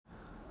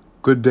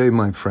Good day,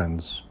 my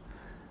friends.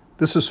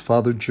 This is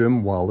Father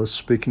Jim Wallace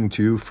speaking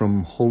to you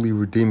from Holy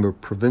Redeemer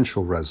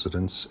Provincial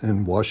Residence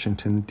in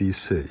Washington,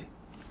 D.C.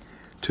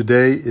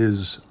 Today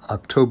is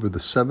October the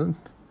 7th,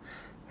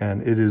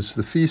 and it is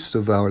the feast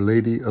of Our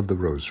Lady of the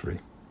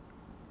Rosary.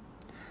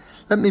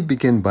 Let me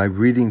begin by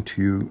reading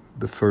to you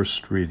the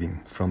first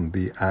reading from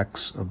the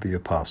Acts of the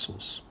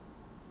Apostles.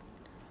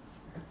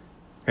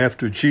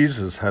 After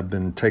Jesus had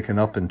been taken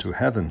up into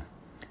heaven,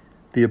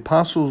 the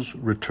apostles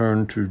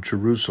returned to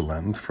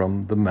Jerusalem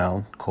from the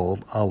mount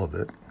called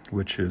Olivet,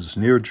 which is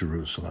near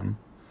Jerusalem,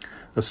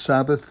 a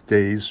Sabbath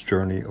day's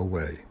journey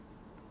away.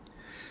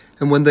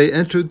 And when they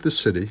entered the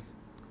city,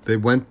 they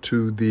went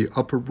to the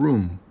upper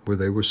room where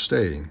they were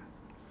staying.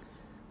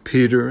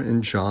 Peter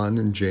and John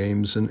and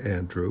James and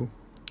Andrew,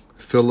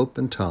 Philip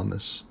and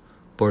Thomas,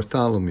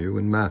 Bartholomew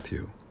and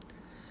Matthew,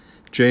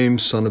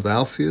 James son of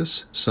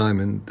Alphaeus,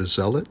 Simon the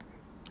Zealot,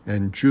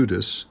 and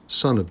Judas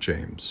son of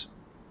James.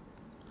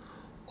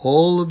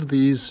 All of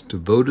these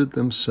devoted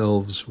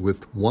themselves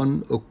with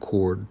one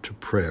accord to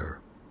prayer,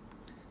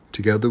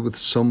 together with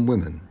some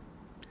women,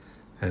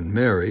 and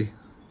Mary,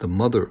 the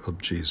mother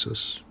of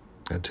Jesus,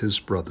 and his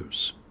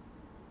brothers.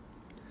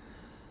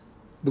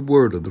 The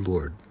word of the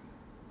Lord.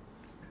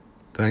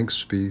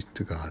 Thanks be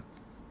to God.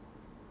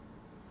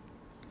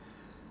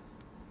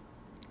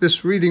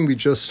 This reading we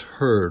just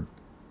heard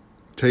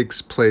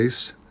takes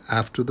place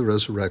after the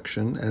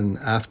resurrection and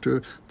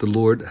after the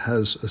Lord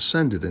has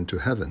ascended into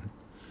heaven.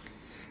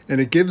 And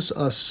it gives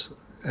us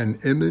an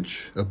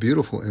image, a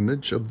beautiful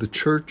image, of the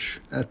church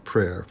at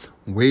prayer,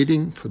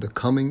 waiting for the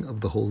coming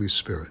of the Holy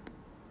Spirit.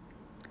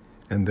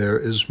 And there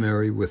is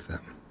Mary with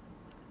them,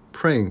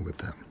 praying with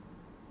them.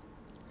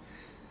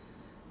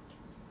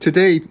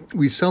 Today,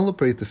 we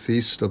celebrate the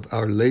feast of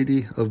Our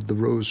Lady of the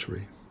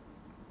Rosary,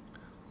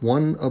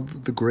 one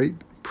of the great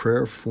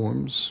prayer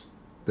forms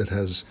that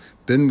has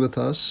been with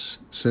us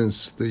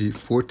since the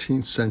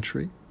 14th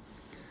century.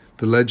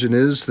 The legend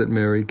is that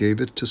Mary gave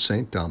it to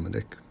St.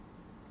 Dominic.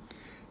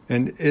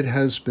 And it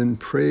has been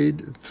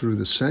prayed through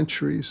the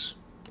centuries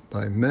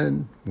by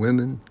men,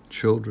 women,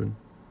 children,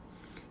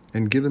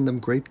 and given them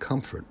great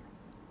comfort.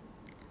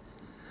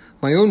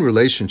 My own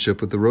relationship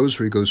with the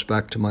Rosary goes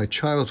back to my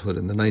childhood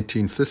in the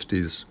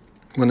 1950s,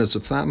 when as a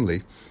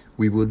family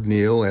we would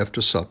kneel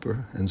after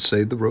supper and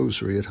say the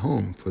Rosary at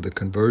home for the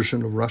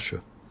conversion of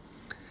Russia.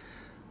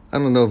 I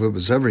don't know if it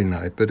was every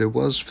night, but it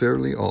was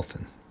fairly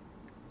often.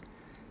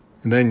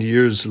 And then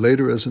years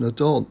later as an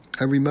adult,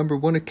 I remember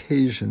one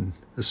occasion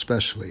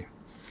especially,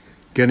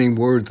 getting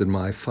word that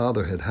my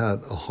father had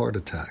had a heart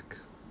attack.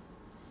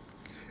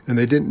 And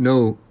they didn't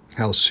know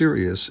how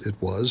serious it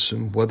was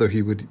and whether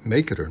he would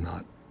make it or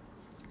not.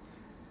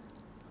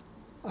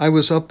 I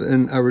was up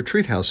in our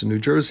retreat house in New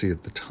Jersey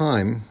at the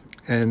time,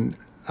 and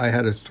I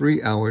had a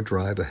 3-hour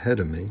drive ahead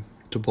of me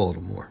to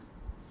Baltimore.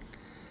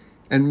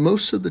 And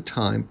most of the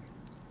time,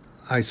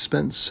 I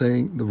spent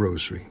saying the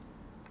Rosary,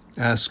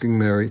 asking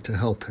Mary to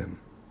help him,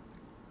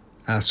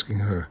 asking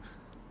her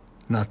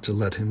not to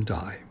let him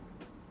die.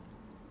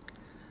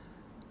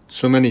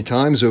 So many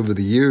times over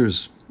the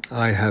years,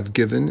 I have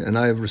given and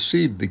I have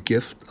received the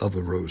gift of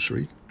a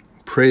rosary,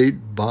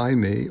 prayed by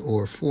me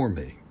or for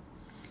me.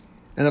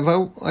 And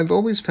I've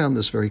always found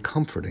this very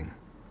comforting.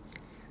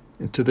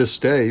 And to this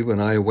day,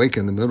 when I awake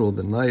in the middle of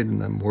the night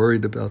and I'm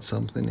worried about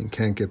something and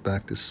can't get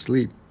back to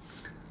sleep,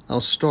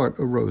 I'll start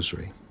a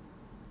rosary.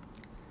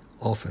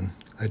 Often,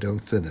 I don't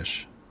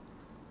finish.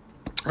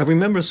 I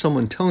remember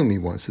someone telling me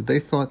once that they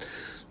thought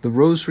the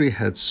Rosary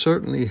had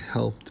certainly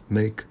helped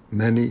make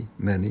many,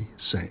 many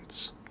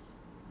saints.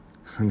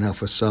 Now,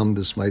 for some,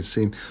 this might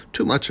seem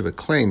too much of a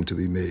claim to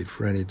be made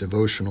for any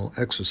devotional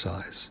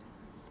exercise.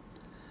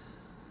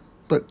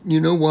 But,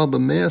 while the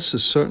Mass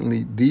is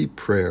certainly the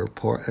prayer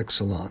par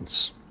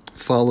excellence,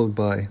 followed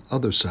by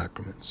other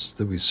sacraments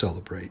that we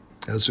celebrate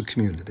as a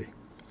community,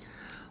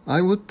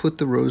 I would put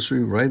the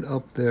Rosary right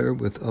up there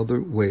with other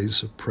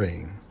ways of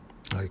praying,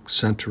 like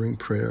centering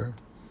prayer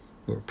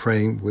or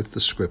praying with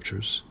the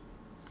Scriptures.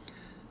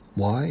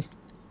 Why?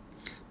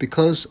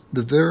 Because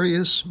the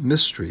various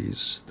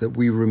mysteries that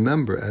we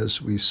remember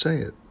as we say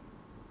it,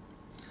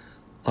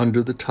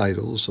 under the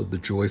titles of the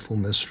joyful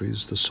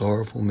mysteries, the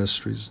sorrowful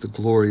mysteries, the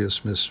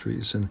glorious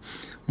mysteries, and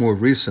more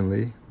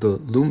recently, the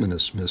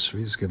luminous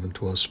mysteries given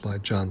to us by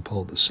John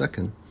Paul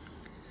II,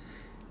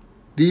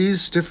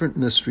 these different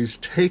mysteries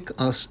take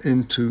us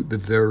into the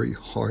very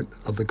heart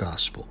of the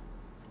gospel.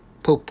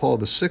 Pope Paul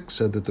VI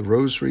said that the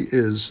Rosary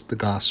is the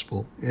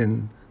gospel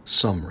in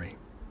summary.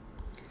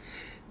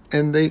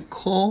 And they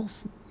call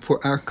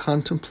for our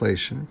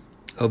contemplation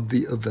of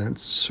the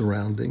events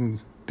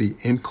surrounding the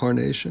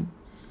Incarnation,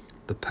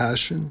 the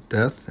Passion,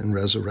 Death, and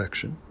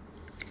Resurrection,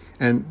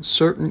 and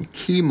certain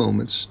key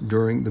moments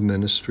during the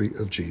ministry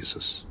of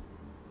Jesus.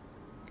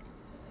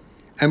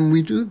 And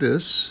we do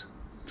this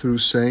through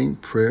saying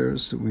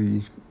prayers that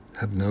we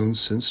have known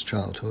since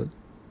childhood,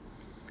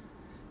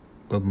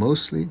 but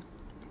mostly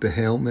the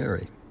Hail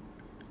Mary,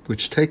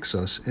 which takes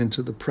us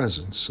into the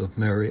presence of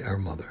Mary, our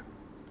Mother.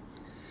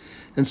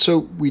 And so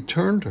we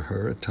turn to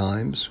her at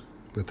times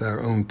with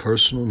our own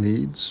personal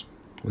needs,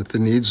 with the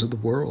needs of the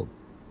world.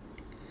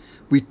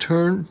 We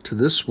turn to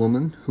this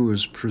woman who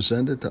is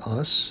presented to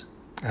us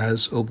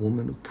as a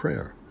woman of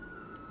prayer.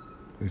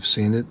 We've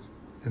seen it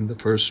in the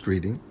first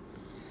reading.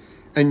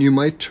 And you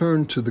might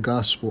turn to the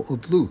Gospel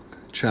of Luke,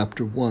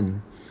 chapter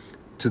 1,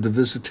 to the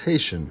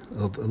visitation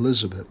of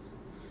Elizabeth.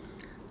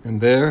 And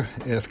there,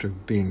 after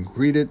being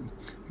greeted,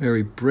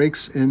 Mary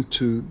breaks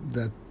into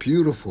that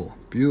beautiful,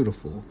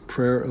 beautiful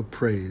prayer of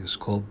praise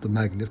called the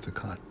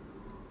Magnificat.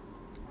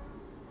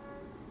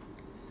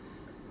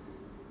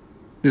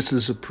 This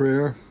is a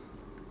prayer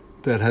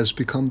that has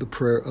become the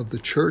prayer of the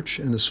Church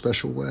in a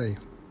special way.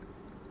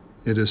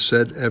 It is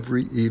said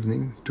every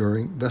evening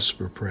during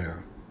Vesper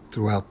prayer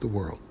throughout the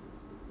world.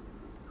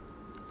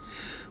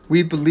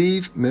 We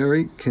believe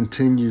Mary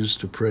continues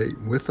to pray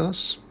with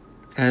us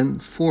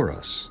and for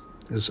us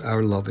as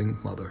our loving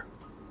mother,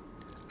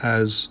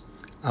 as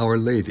Our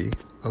Lady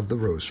of the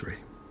Rosary.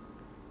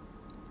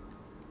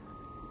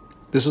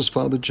 This is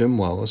Father Jim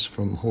Wallace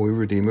from Holy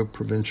Redeemer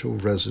Provincial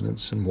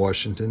Residence in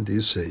Washington,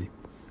 D.C.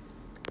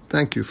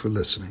 Thank you for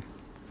listening.